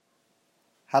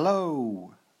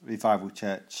Hello, Revival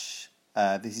Church.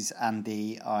 This is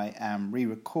Andy. I am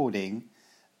re-recording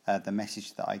the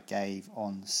message that I gave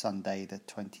on Sunday, the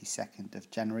 22nd of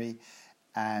January.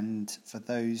 And for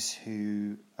those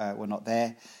who were not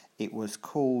there, it was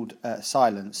called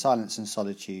Silence and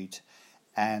Solitude.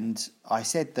 And I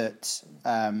said that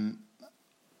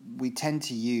we tend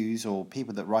to use, or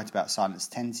people that write about silence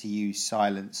tend to use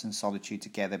silence and solitude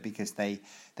together because they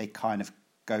kind of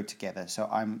go together. So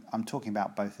I'm talking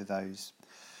about both of those.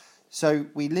 So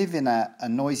we live in a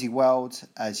noisy world,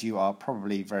 as you are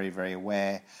probably very, very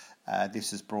aware.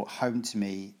 This was brought home to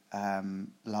me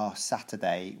last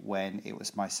Saturday when it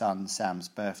was my son Sam's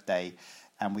birthday,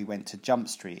 and we went to Jump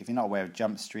Street. If you're not aware of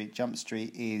Jump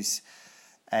Street is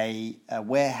a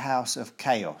warehouse of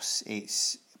chaos.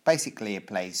 It's basically a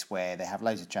place where they have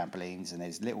loads of trampolines and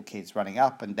there's little kids running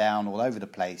up and down all over the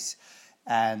place.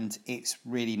 And it's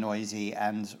really noisy,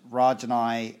 and Raj and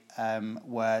I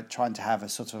were trying to have a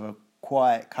sort of a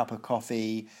quiet cup of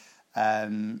coffee,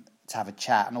 to have a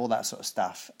chat and all that sort of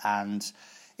stuff. And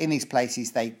in these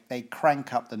places, they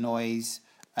crank up the noise,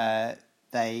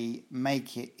 they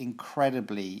make it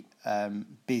incredibly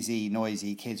busy,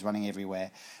 noisy, kids running everywhere.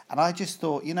 And I just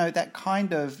thought, that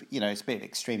kind of, it's a bit of an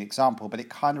extreme example, but it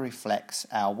kind of reflects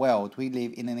our world. We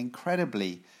live in an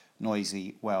incredibly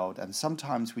noisy world, and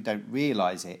sometimes we don't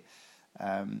realise it.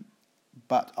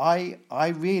 But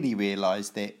I really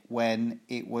realised it when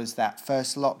it was that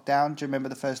first lockdown. Do you remember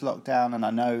the first lockdown? And I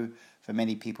know for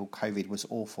many people COVID was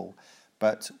awful,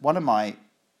 but one of my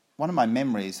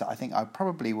memories that I think I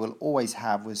probably will always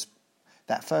have was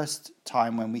that first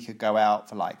time when we could go out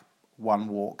for like one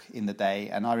walk in the day.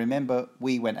 And I remember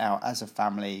we went out as a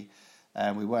family,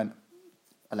 and we weren't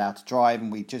allowed to drive,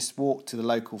 and we just walked to the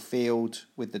local field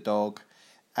with the dog,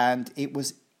 and it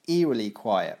was eerily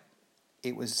quiet.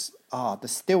 It was the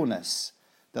stillness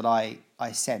that I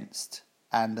sensed,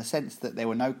 and the sense that there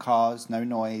were no cars, no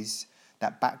noise,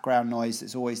 that background noise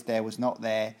that's always there was not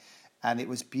there, and it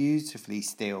was beautifully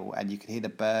still, and you could hear the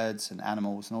birds and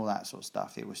animals and all that sort of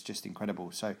stuff. It was just incredible.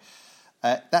 So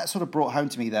that sort of brought home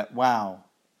to me that, wow,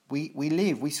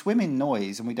 we swim in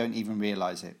noise and we don't even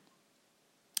realise it.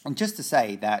 And just to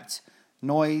say that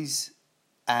noise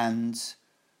and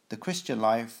the Christian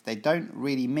life, they don't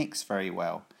really mix very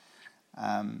well.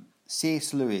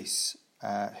 C.S. Lewis,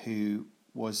 who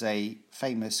was a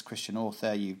famous Christian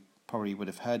author, you probably would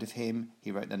have heard of him.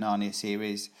 He wrote the Narnia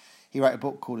series. He wrote a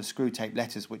book called A Screwtape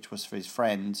Letters, which was for his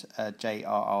friend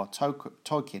J.R.R.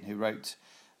 Tolkien, who wrote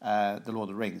The Lord of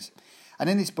the Rings. And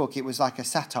in this book, it was like a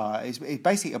satire. It's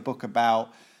basically a book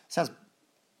about, sounds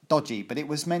dodgy, but it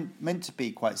was meant to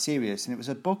be quite serious, and it was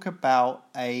a book about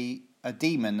a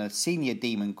demon, a senior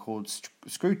demon called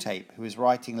Screwtape, who was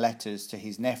writing letters to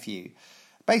his nephew,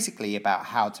 basically about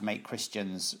how to make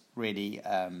Christians really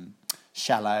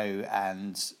shallow,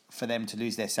 and for them to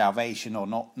lose their salvation or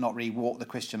not really walk the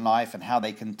Christian life, and how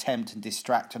they can tempt and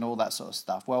distract and all that sort of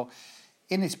stuff. Well,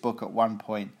 in this book at one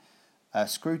point,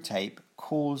 Screwtape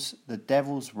calls the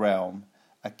devil's realm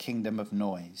a kingdom of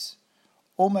noise.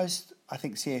 Almost, I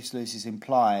think C.S. Lewis is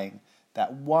implying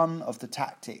that one of the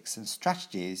tactics and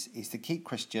strategies is to keep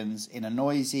Christians in a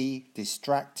noisy,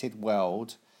 distracted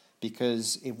world,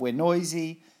 because if we're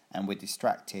noisy and we're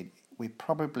distracted, we're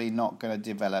probably not going to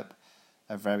develop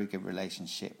a very good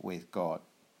relationship with God.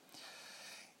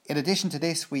 In addition to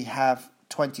this, we have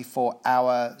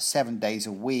 24-hour, 7 days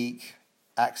a week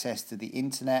access to the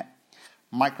internet.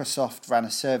 Microsoft ran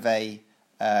a survey,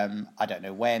 I don't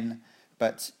know when,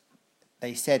 but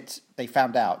they said they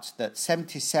found out that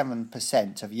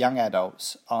 77% of young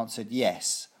adults answered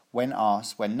yes when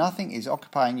asked, when nothing is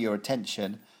occupying your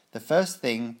attention, the first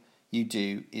thing you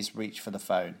do is reach for the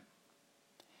phone.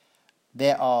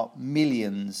 There are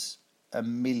millions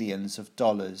and millions of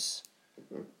dollars,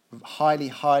 highly,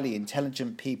 highly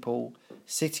intelligent people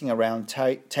sitting around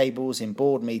tables in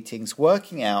board meetings,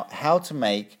 working out how to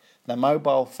make the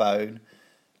mobile phone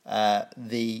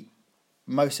the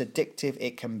most addictive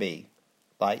it can be.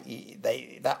 Like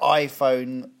that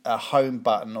iPhone home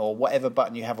button or whatever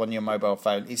button you have on your mobile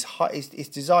phone is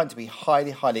designed to be highly,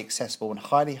 highly accessible and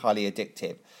highly, highly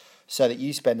addictive, so that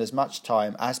you spend as much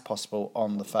time as possible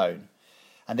on the phone.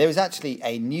 And there is actually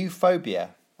a new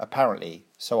phobia, apparently,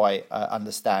 so I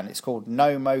understand. It's called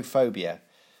nomophobia.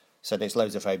 So there's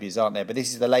loads of phobias, aren't there? But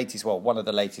this is the latest one, one of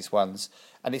the latest ones.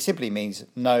 And it simply means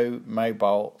no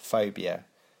mobile phobia.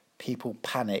 People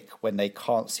panic when they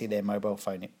can't see their mobile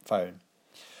phone.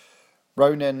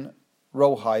 Ronan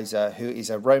Rolheiser, who is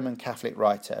a Roman Catholic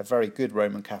writer, a very good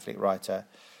Roman Catholic writer,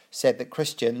 said that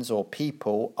Christians or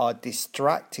people are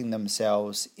distracting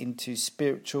themselves into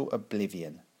spiritual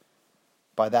oblivion.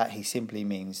 By that, he simply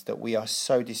means that we are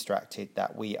so distracted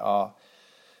that we are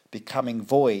becoming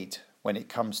void when it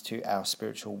comes to our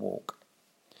spiritual walk.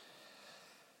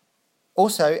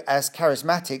 Also, as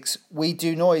charismatics, we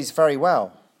do noise very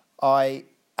well. I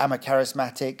am a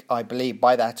charismatic. I believe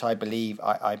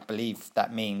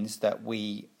that means that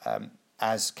we,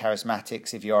 as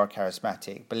charismatics, if you are a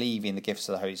charismatic, believe in the gifts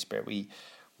of the Holy Spirit.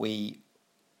 We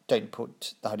don't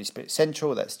put the Holy Spirit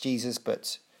central, that's Jesus,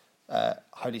 but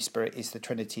Holy Spirit is the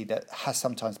Trinity that has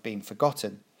sometimes been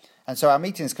forgotten. And so our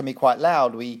meetings can be quite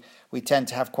loud. We tend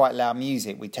to have quite loud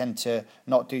music. We tend to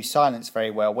not do silence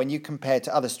very well. When you compare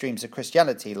to other streams of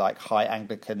Christianity, like high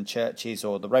Anglican churches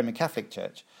or the Roman Catholic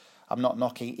Church, I'm not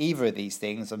knocking either of these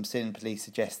things. I'm simply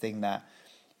suggesting that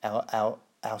our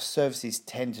services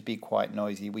tend to be quite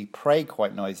noisy. We pray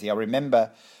quite noisy. I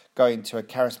remember going to a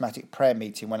charismatic prayer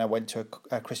meeting when I went to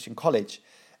a Christian college,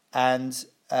 and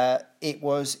it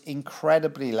was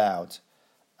incredibly loud.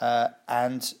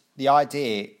 And the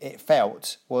idea, it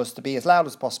felt, was to be as loud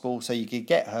as possible so you could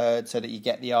get heard, so that you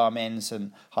get the amens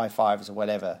and high fives or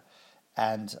whatever.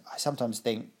 And I sometimes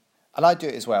think, and I do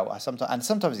it as well,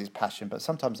 sometimes it's passion, but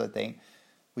sometimes I think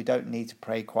we don't need to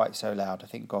pray quite so loud. I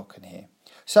think God can hear.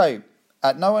 So,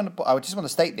 I just want to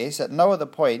state this, at no other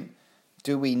point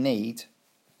do we need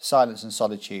silence and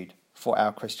solitude for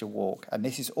our Christian walk. And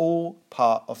this is all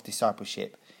part of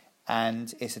discipleship.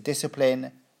 And it's a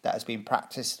discipline that has been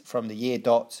practiced from the year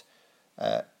dot.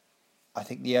 I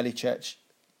think the early church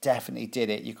definitely did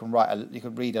it. You can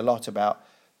read a lot about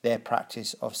their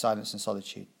practice of silence and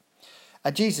solitude.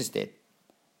 And Jesus did.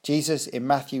 Jesus in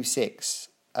Matthew 6,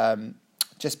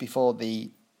 just before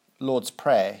the Lord's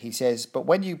Prayer, he says, "But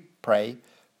when you pray,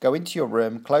 go into your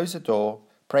room, close the door,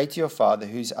 pray to your Father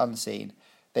who's unseen.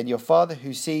 Then your Father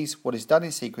who sees what is done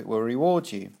in secret will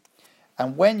reward you.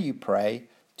 And when you pray,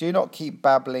 do not keep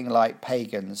babbling like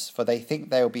pagans, for they think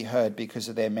they will be heard because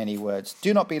of their many words.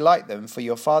 Do not be like them, for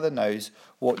your Father knows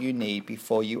what you need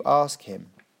before you ask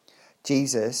him."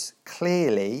 Jesus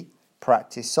clearly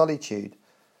practiced solitude.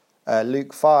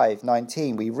 Luke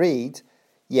 5:19, we read,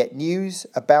 "Yet news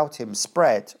about him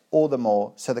spread all the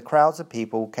more, so the crowds of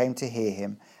people came to hear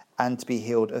him and to be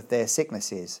healed of their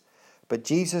sicknesses. But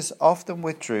Jesus often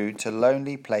withdrew to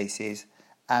lonely places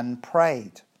and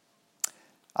prayed."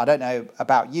 I don't know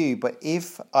about you, but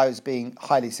if I was being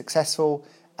highly successful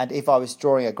and if I was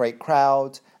drawing a great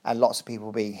crowd and lots of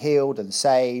people being healed and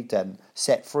saved and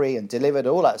set free and delivered,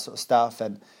 all that sort of stuff,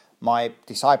 and my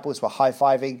disciples were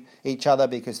high-fiving each other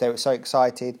because they were so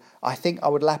excited, I think I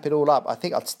would lap it all up. I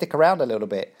think I'd stick around a little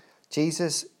bit.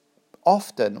 Jesus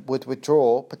often would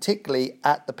withdraw, particularly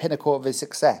at the pinnacle of his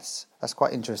success. That's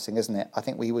quite interesting, isn't it? I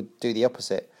think we would do the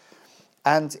opposite.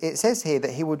 And it says here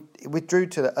that he withdrew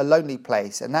to a lonely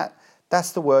place, and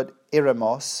that's the word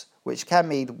eremos, which can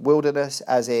mean wilderness,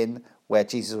 as in where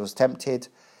Jesus was tempted.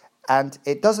 And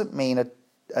it doesn't mean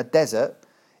a desert.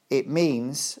 It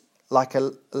means like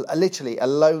literally a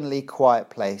lonely, quiet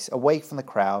place, away from the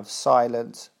crowd,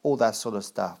 silent, all that sort of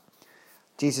stuff.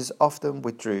 Jesus often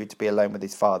withdrew to be alone with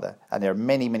his Father, and there are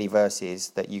many, many verses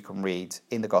that you can read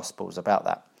in the Gospels about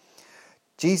that.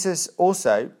 Jesus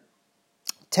also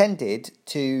tended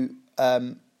to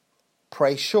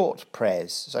pray short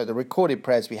prayers. So the recorded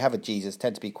prayers we have of Jesus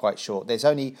tend to be quite short. There's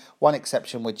only one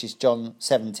exception, which is John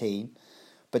 17.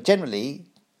 But generally,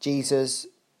 Jesus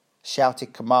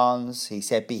shouted commands. He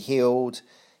said, "Be healed."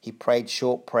 He prayed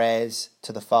short prayers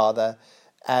to the Father.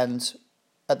 And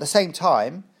at the same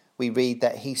time, we read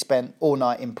that he spent all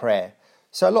night in prayer.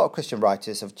 So a lot of Christian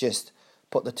writers have just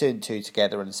put the two and two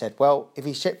together and said, well, if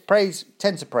he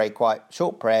tends to pray quite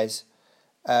short prayers,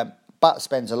 but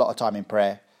spends a lot of time in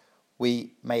prayer,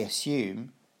 we may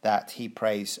assume that he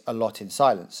prays a lot in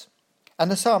silence. And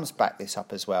the Psalms back this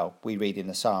up as well. We read in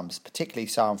the Psalms, particularly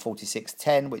Psalm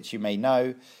 46:10, which you may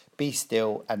know, "Be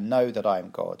still and know that I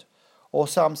am God." Or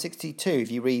Psalm 62,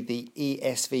 if you read the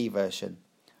ESV version,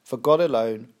 "For God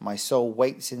alone my soul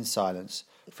waits in silence,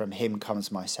 from him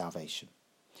comes my salvation."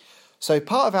 So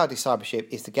part of our discipleship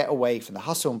is to get away from the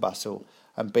hustle and bustle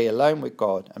and be alone with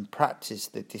God and practice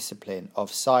the discipline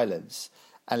of silence.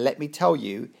 And let me tell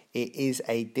you, it is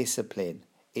a discipline.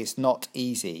 It's not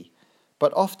easy.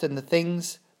 But often the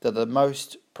things that are the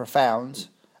most profound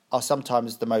are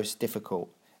sometimes the most difficult.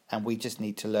 And we just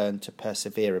need to learn to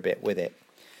persevere a bit with it.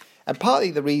 And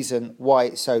partly the reason why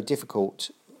it's so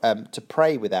difficult to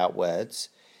pray without words,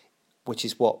 which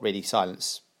is what really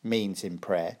silence means in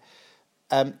prayer,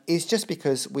 is just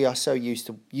because we are so used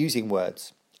to using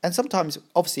words. And sometimes,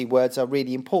 obviously, words are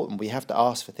really important. We have to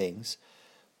ask for things.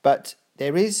 But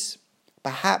there is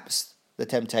perhaps the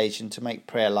temptation to make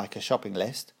prayer like a shopping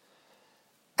list.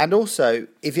 And also,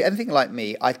 if you're anything like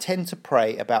me, I tend to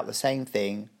pray about the same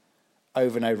thing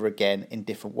over and over again in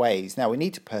different ways. Now, we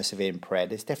need to persevere in prayer.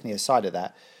 There's definitely a side of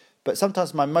that. But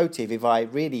sometimes my motive, if I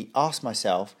really ask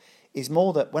myself, is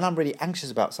more that when I'm really anxious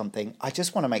about something, I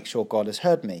just want to make sure God has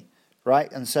heard me,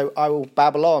 right? And so I will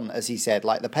babble on, as he said,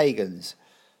 like the pagans,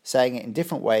 saying it in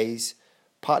different ways,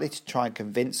 partly to try and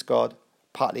convince God,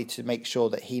 partly to make sure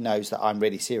that he knows that I'm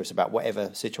really serious about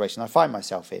whatever situation I find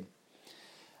myself in.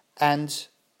 And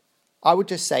I would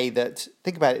just say that,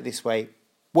 think about it this way,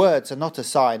 words are not a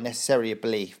sign necessarily of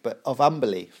belief, but of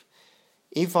unbelief.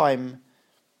 If I'm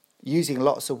using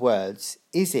lots of words,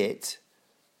 is it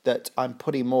that I'm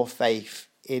putting more faith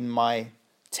in my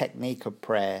technique of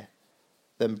prayer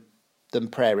than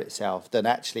prayer itself, than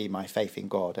actually my faith in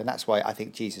God? And that's why I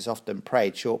think Jesus often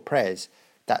prayed short prayers.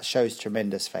 That shows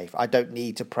tremendous faith. I don't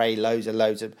need to pray loads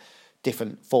of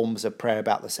different forms of prayer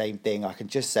about the same thing. I can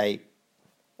just say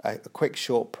a quick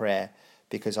short prayer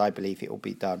because I believe it will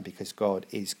be done because God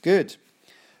is good.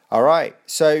 All right.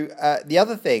 So the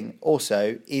other thing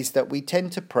also is that we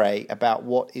tend to pray about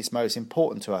what is most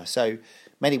important to us. So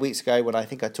many weeks ago, when I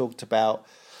think I talked about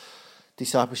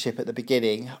discipleship at the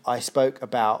beginning, I spoke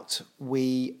about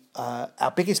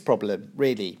our biggest problem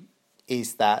really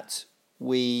is that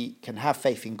we can have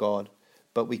faith in God,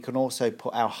 but we can also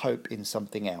put our hope in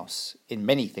something else, in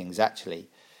many things actually.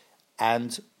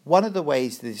 And one of the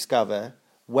ways to discover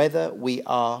whether we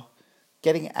are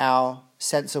getting our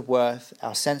sense of worth,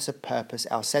 our sense of purpose,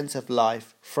 our sense of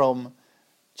life from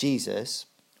Jesus,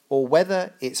 or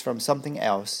whether it's from something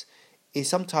else, is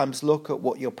sometimes look at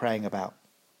what you're praying about.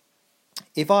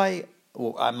 My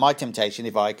temptation,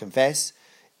 if I confess,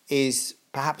 is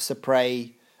perhaps to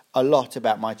pray a lot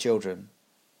about my children.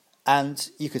 And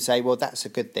you could say, well, that's a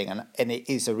good thing, and it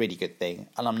is a really good thing,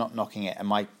 and I'm not knocking it, and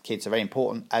my kids are very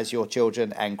important, as your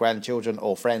children and grandchildren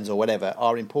or friends or whatever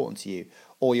are important to you,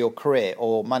 or your career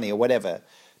or money or whatever.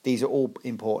 These are all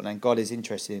important, and God is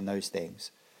interested in those things.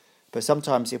 But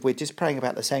sometimes if we're just praying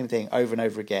about the same thing over and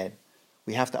over again,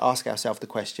 we have to ask ourselves the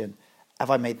question, have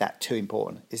I made that too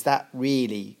important? Is that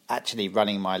really actually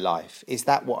running my life? Is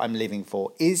that what I'm living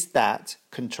for? Is that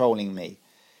controlling me?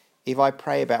 If I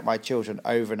pray about my children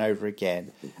over and over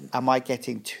again, am I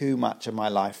getting too much of my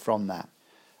life from that?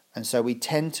 And so we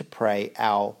tend to pray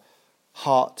our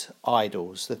heart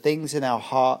idols, the things in our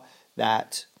heart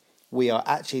that we are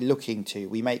actually looking to.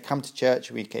 We may come to church,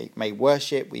 we may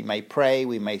worship, we may pray,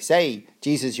 we may say,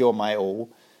 Jesus, you're my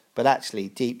all, but actually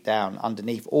deep down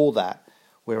underneath all that,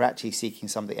 we're actually seeking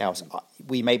something else.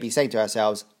 We may be saying to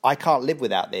ourselves, I can't live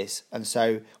without this. And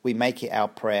so we make it our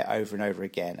prayer over and over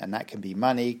again. And that can be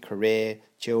money, career,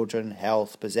 children,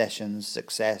 health, possessions,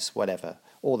 success, whatever,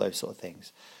 all those sort of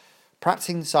things.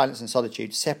 Practicing silence and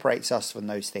solitude separates us from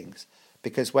those things.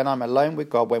 Because when I'm alone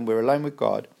with God, when we're alone with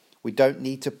God, we don't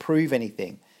need to prove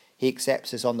anything. He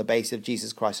accepts us on the basis of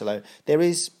Jesus Christ alone. There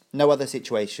is no other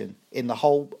situation on the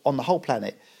whole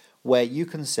planet where you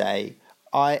can say,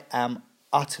 I am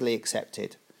utterly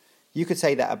accepted. You could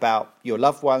say that about your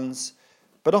loved ones,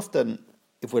 but often,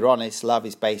 if we're honest, love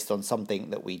is based on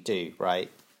something that we do,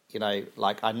 right? You know,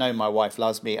 like I know my wife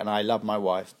loves me and I love my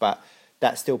wife, but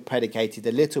that's still predicated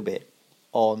a little bit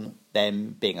on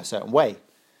them being a certain way.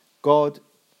 God,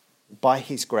 by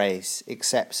his grace,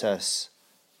 accepts us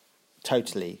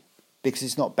totally because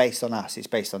it's not based on us, it's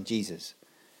based on Jesus.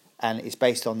 And it's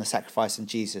based on the sacrifice in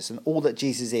Jesus. And all that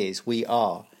Jesus is, we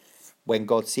are when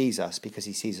God sees us, because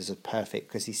he sees us as perfect,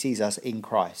 because he sees us in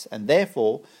Christ. And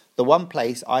therefore, the one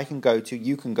place I can go to,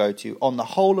 you can go to, on the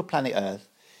whole of planet Earth,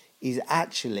 is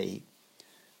actually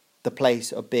the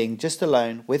place of being just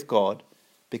alone with God,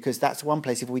 because that's one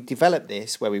place, if we develop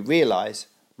this, where we realise,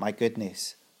 my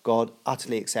goodness, God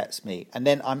utterly accepts me, and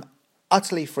then I'm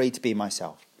utterly free to be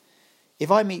myself.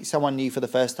 If I meet someone new for the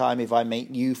first time, if I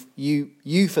meet you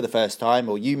for the first time,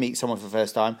 or you meet someone for the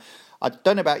first time, I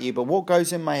don't know about you, but what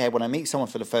goes in my head when I meet someone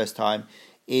for the first time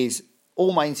is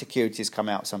all my insecurities come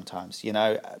out sometimes. You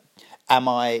know, am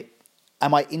I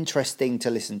interesting to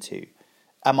listen to?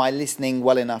 Am I listening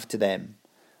well enough to them?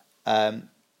 Am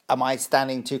I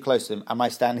standing too close to them? Am I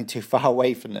standing too far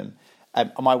away from them?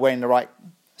 Am I wearing the right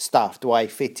stuff? Do I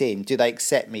fit in? Do they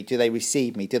accept me? Do they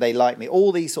receive me? Do they like me?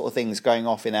 All these sort of things going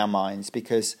off in our minds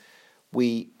because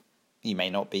you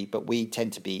may not be, but we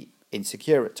tend to be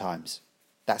insecure at times.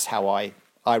 That's how I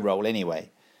roll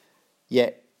anyway.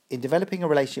 Yet, in developing a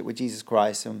relationship with Jesus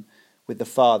Christ and with the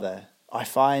Father, I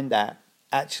find that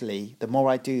actually, the more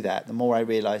I do that, the more I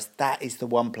realise that is the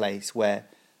one place where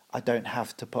I don't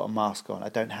have to put a mask on. I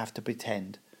don't have to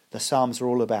pretend. The Psalms are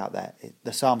all about that.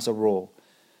 The Psalms are raw.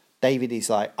 David is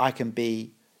like, I can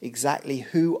be exactly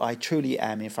who I truly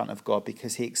am in front of God,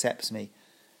 because he accepts me.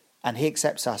 And he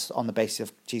accepts us on the basis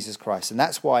of Jesus Christ. And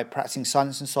that's why practicing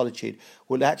silence and solitude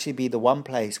will actually be the one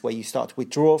place where you start to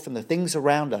withdraw from the things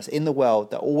around us in the world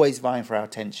that are always vying for our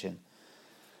attention.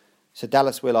 So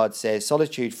Dallas Willard says,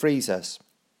 solitude frees us.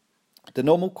 The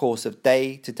normal course of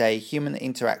day-to-day human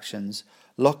interactions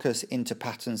lock us into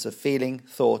patterns of feeling,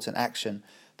 thought and action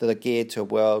that are geared to a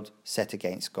world set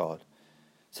against God.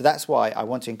 So that's why I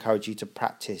want to encourage you to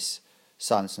practice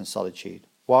silence and solitude.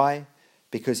 Why?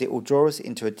 Because it will draw us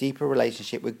into a deeper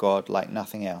relationship with God like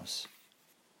nothing else.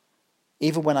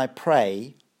 Even when I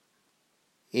pray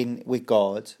with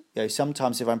God,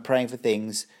 sometimes if I'm praying for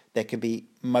things, there can be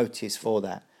motives for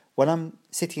that. When I'm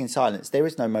sitting in silence, there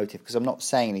is no motive because I'm not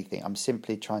saying anything. I'm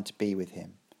simply trying to be with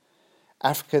him.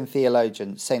 African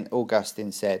theologian St.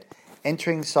 Augustine said,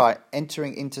 entering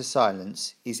into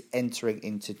silence is entering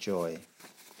into joy.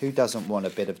 Who doesn't want a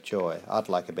bit of joy? I'd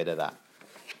like a bit of that.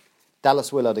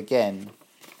 Dallas Willard again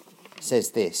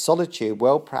says this, solitude,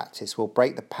 well practiced, will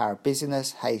break the power of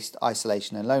busyness, haste,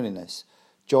 isolation and loneliness.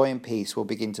 Joy and peace will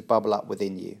begin to bubble up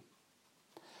within you.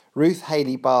 Ruth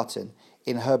Haley Barton,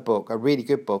 in her book, a really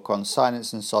good book on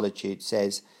silence and solitude,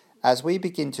 says, as we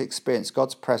begin to experience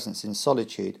God's presence in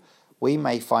solitude, we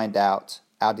may find out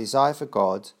our desire for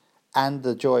God and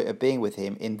the joy of being with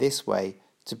him in this way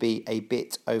to be a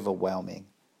bit overwhelming.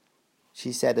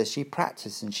 She said as she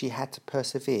practiced and she had to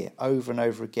persevere over and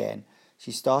over again,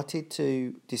 she started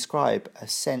to describe a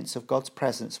sense of God's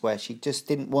presence where she just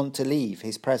didn't want to leave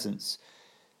his presence.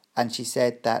 And she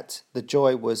said that the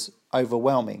joy was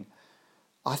overwhelming.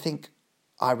 I think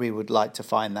I really would like to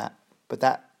find that. But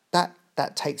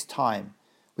that takes time.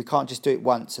 We can't just do it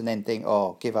once and then think,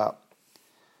 give up.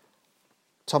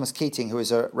 Thomas Keating, who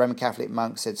is a Roman Catholic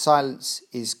monk, said, silence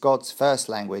is God's first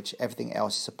language. Everything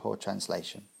else is a poor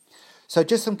translation. So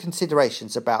just some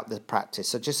considerations about the practice.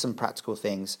 So just some practical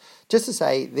things. Just to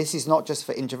say, this is not just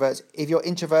for introverts. If you're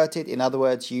introverted, in other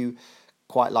words, you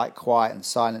quite like quiet and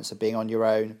silence of being on your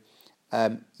own,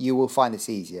 you will find this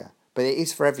easier. But it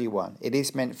is for everyone. It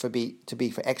is meant to be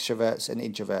for extroverts and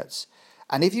introverts.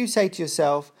 And if you say to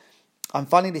yourself, I'm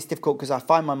finding this difficult because I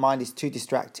find my mind is too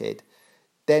distracted,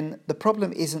 then the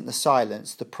problem isn't the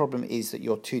silence. The problem is that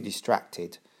you're too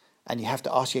distracted. And you have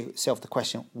to ask yourself the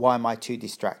question, why am I too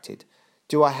distracted?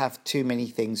 Do I have too many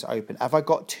things open? Have I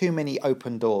got too many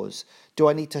open doors? Do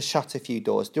I need to shut a few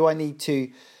doors? Do I need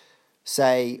to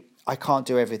say, I can't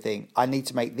do everything. I need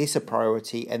to make this a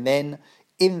priority. And then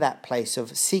in that place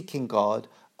of seeking God,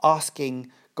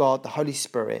 asking God, the Holy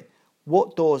Spirit,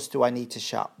 what doors do I need to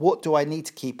shut? What do I need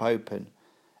to keep open?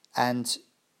 And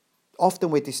often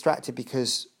we're distracted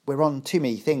because we're on too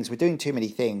many things. We're doing too many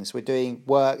things. We're doing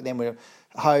work, then we're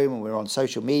home and we're on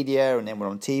social media, and then we're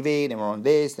on TV, and then we're on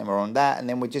this, then we're on that, and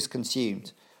then we're just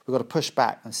consumed. We've got to push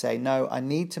back and say, no, I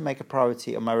need to make a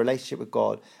priority on my relationship with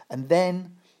God, and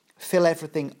then fill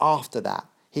everything after that.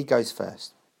 He goes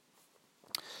first.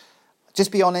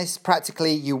 Just be honest,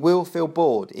 practically, you will feel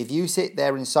bored. If you sit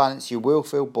there in silence, you will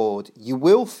feel bored. You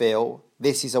will feel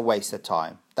this is a waste of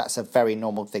time. That's a very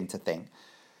normal thing to think.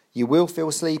 You will feel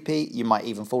sleepy. You might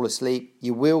even fall asleep.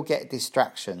 You will get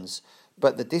distractions.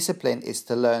 But the discipline is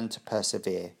to learn to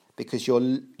persevere, because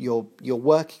you're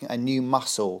working a new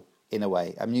muscle in a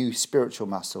way, a new spiritual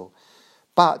muscle.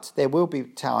 But there will be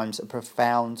times of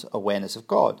profound awareness of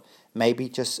God. Maybe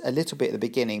just a little bit at the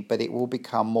beginning, but it will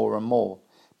become more and more.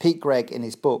 Pete Greig, in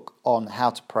his book on how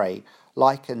to pray,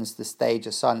 likens the stage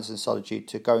of silence and solitude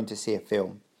to going to see a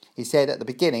film. He said at the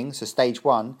beginning, so stage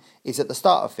one, is at the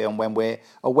start of film when we're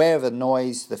aware of the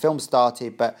noise, the film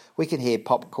started, but we can hear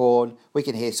popcorn, we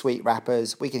can hear sweet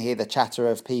wrappers, we can hear the chatter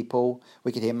of people,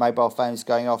 we can hear mobile phones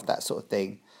going off, that sort of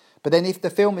thing. But then if the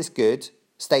film is good,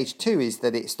 stage two is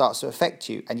that it starts to affect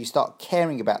you and you start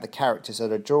caring about the characters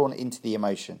that are drawn into the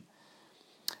emotion.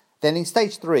 Then in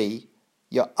stage three,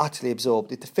 you're utterly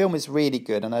absorbed. If the film is really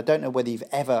good, and I don't know whether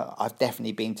I've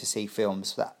definitely been to see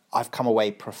films that I've come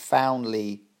away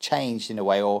profoundly changed in a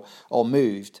way or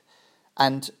moved.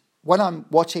 And when I'm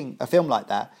watching a film like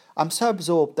that, I'm so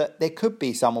absorbed that there could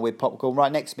be someone with popcorn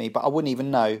right next to me, but I wouldn't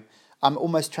even know. I'm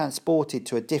almost transported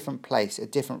to a different place, a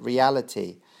different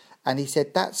reality. And he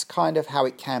said that's kind of how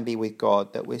it can be with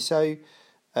God, that we're so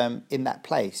in that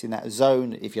place, in that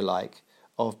zone, if you like,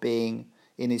 of being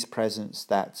in his presence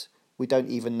that we don't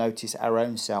even notice our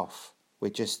own self.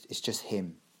 It's just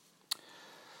him.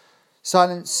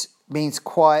 Silence means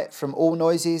quiet from all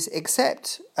noises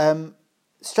except,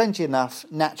 strangely enough,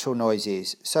 natural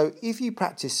noises. So if you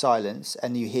practice silence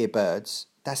and you hear birds,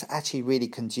 that's actually really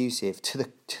conducive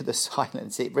to the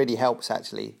silence. It really helps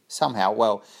actually somehow.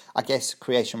 Well, I guess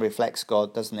creation reflects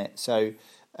God, doesn't it? So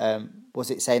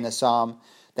Was it saying the psalm,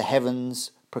 the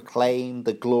heavens proclaim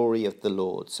the glory of the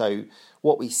Lord? So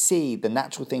what we see, the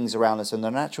natural things around us and the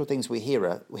natural things we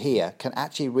hear can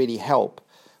actually really help.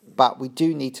 But we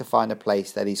do need to find a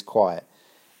place that is quiet.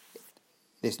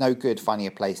 There's no good finding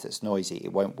a place that's noisy.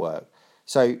 It won't work.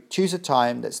 So choose a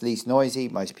time that's least noisy.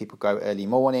 Most people go early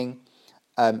morning.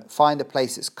 Find a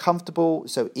place that's comfortable.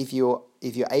 So if you're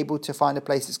able to find a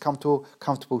place that's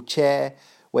comfortable chair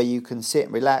where you can sit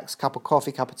and relax, cup of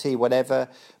coffee, cup of tea, whatever,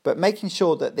 but making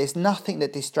sure that there's nothing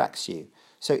that distracts you.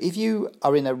 So if you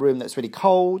are in a room that's really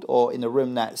cold, or in a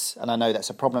room and I know that's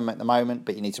a problem at the moment,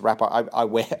 but you need to wrap up.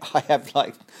 I have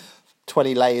like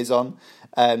 20 layers on,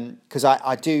 because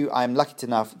I'm lucky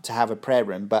enough to have a prayer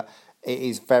room, but it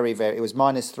is very, very, it was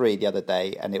 -3 the other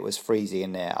day and it was freezing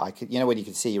in there. When you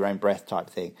can see your own breath type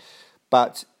thing.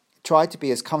 But try to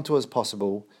be as comfortable as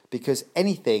possible, because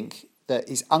anything that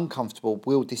is uncomfortable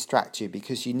will distract you,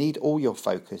 because you need all your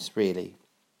focus, really.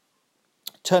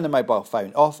 Turn the mobile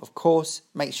phone off, of course.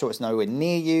 Make sure it's nowhere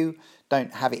near you.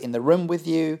 Don't have it in the room with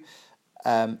you.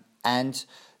 And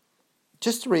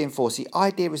just to reinforce, the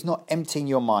idea is not emptying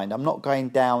your mind. I'm not going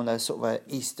down a sort of an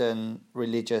Eastern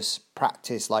religious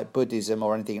practice like Buddhism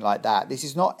or anything like that. This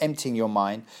is not emptying your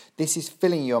mind. This is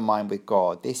filling your mind with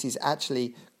God. This is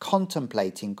actually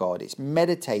contemplating God. It's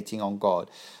meditating on God.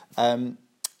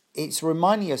 It's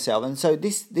reminding yourself, and so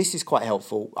this is quite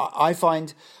helpful. I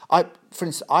find, for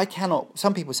instance, I cannot,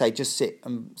 some people say just sit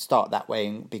and start that way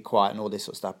and be quiet and all this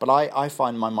sort of stuff, but I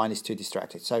find my mind is too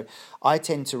distracted. So I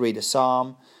tend to read a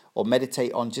psalm or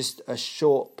meditate on just a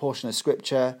short portion of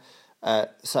scripture,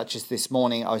 such as this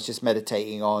morning I was just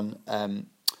meditating on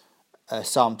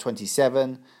Psalm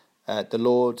 27, the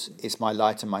Lord is my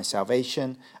light and my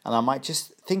salvation, and I might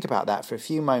just think about that for a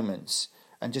few moments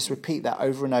and just repeat that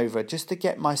over and over, just to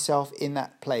get myself in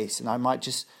that place. And I might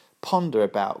just ponder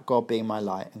about God being my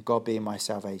light and God being my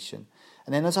salvation.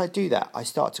 And then as I do that, I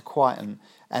start to quieten.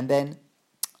 And then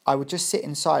I would just sit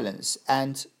in silence.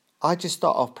 And I just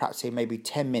start off practicing maybe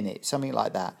 10 minutes, something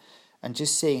like that. And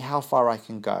just seeing how far I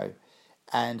can go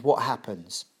and what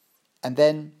happens. And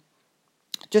then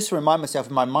just to remind myself,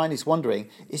 if my mind is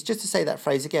wandering, it's just to say that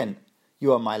phrase again.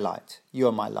 You are my light. You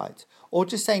are my light. Or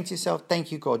just saying to yourself,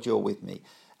 thank you, God, you're with me.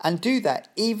 And do that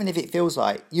even if it feels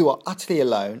like you are utterly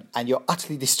alone and you're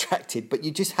utterly distracted, but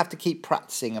you just have to keep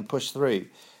practicing and push through.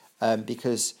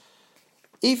 Because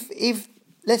if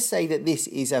let's say that this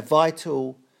is a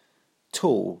vital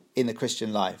tool in the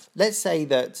Christian life. Let's say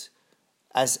that,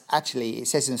 as actually it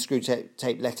says in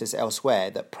Screwtape Letters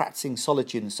elsewhere, that practicing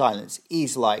solitude and silence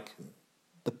is like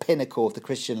the pinnacle of the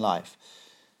Christian life.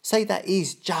 Say that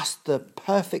is just the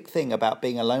perfect thing about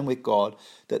being alone with God,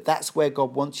 that's where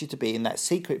God wants you to be, in that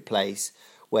secret place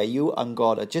where you and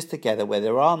God are just together, where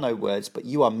there are no words, but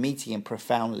you are meeting Him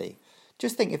profoundly.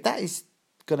 Just think, if that is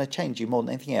going to change you more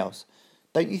than anything else,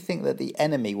 don't you think that the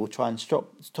enemy will try and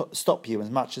stop you as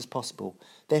much as possible?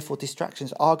 Therefore,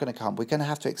 distractions are going to come. We're going to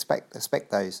have to expect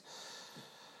those.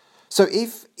 So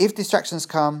if distractions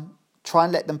come, try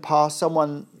and let them pass.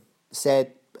 Someone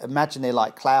said, imagine they're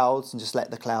like clouds and just let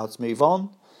the clouds move on.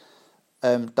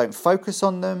 Don't focus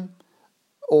on them,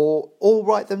 or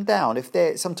write them down. If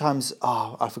they're sometimes,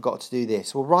 I forgot to do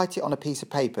this. Well, write it on a piece of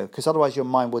paper, because otherwise your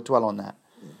mind will dwell on that.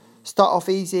 Start off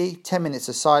easy, 10 minutes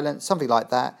of silence, something like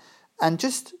that. And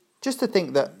just to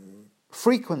think that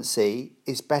frequency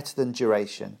is better than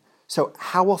duration. So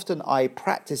how often I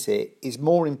practice it is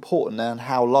more important than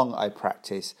how long I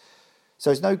practice.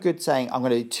 So it's no good saying I'm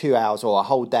going to do 2 hours or a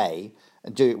whole day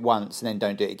and do it once and then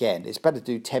don't do it again. It's better to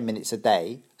do 10 minutes a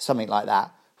day, something like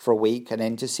that, for a week, and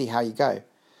then just see how you go.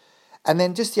 And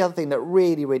then just the other thing that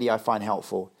really, really I find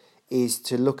helpful is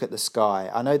to look at the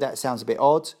sky. I know that sounds a bit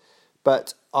odd,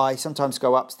 but I sometimes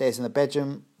go upstairs in the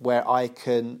bedroom where I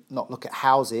can not look at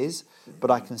houses,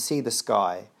 but I can see the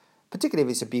sky. Particularly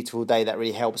if it's a beautiful day, that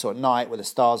really helps, or at night where the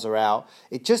stars are out.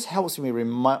 It just helps me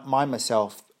remind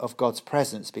myself of God's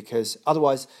presence, because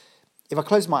otherwise, if I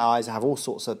close my eyes, I have all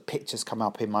sorts of pictures come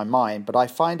up in my mind, but I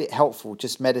find it helpful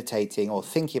just meditating or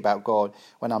thinking about God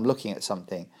when I'm looking at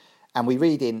something. And we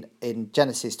read in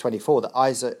Genesis 24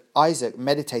 that Isaac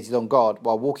meditated on God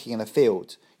while walking in a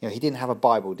field. He didn't have a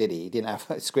Bible, did he? He didn't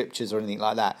have scriptures or anything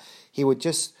like that. He would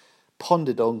just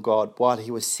pondered on God while he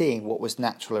was seeing what was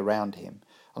natural around him.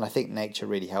 And I think nature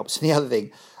really helps. And the other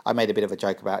thing I made a bit of a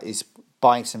joke about is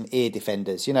buying some ear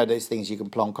defenders. Those things you can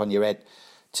plonk on your head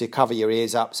to cover your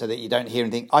ears up so that you don't hear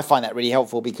anything. I find that really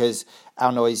helpful because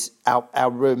our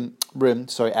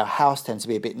house tends to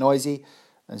be a bit noisy.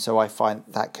 And so I find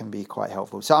that can be quite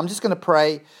helpful. So I'm just going to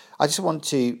pray. I just want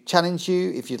to challenge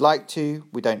you, if you'd like to.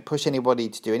 We don't push anybody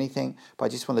to do anything, but I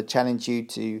just want to challenge you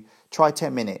to try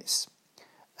 10 minutes.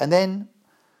 And then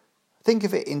think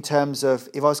of it in terms of,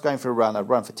 if I was going for a run, I'd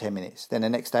run for 10 minutes. Then the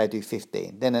next day I'd do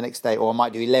 15. Then the next day, or I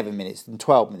might do 11 minutes, then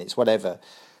 12 minutes, whatever.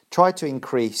 Try to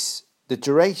increase the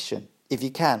duration if you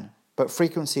can. But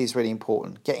frequency is really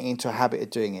important. Getting into a habit of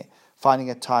doing it. Finding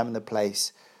a time and a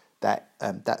place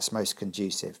that's most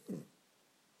conducive.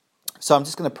 So I'm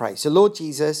just going to pray. So Lord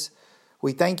Jesus,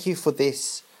 we thank you for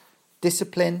this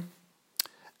discipline.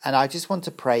 And I just want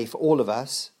to pray for all of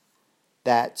us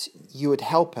that you would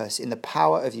help us in the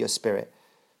power of your Spirit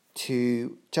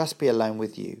to just be alone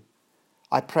with you.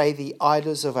 I pray the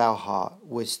idols of our heart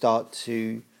would start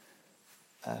to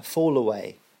fall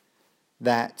away,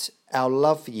 that our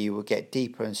love for you will get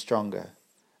deeper and stronger.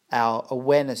 Our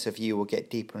awareness of you will get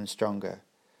deeper and stronger.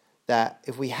 That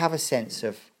if we have a sense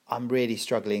of, I'm really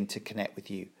struggling to connect with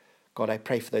you, God, I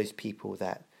pray for those people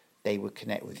that they would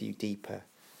connect with you deeper.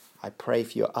 I pray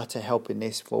for your utter help in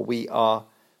this, for we are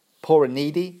poor and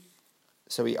needy,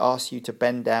 so we ask you to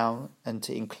bend down and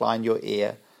to incline your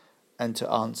ear and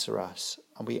to answer us.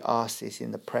 And we ask this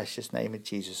in the precious name of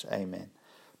Jesus. Amen.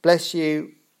 Bless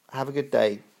you. Have a good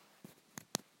day.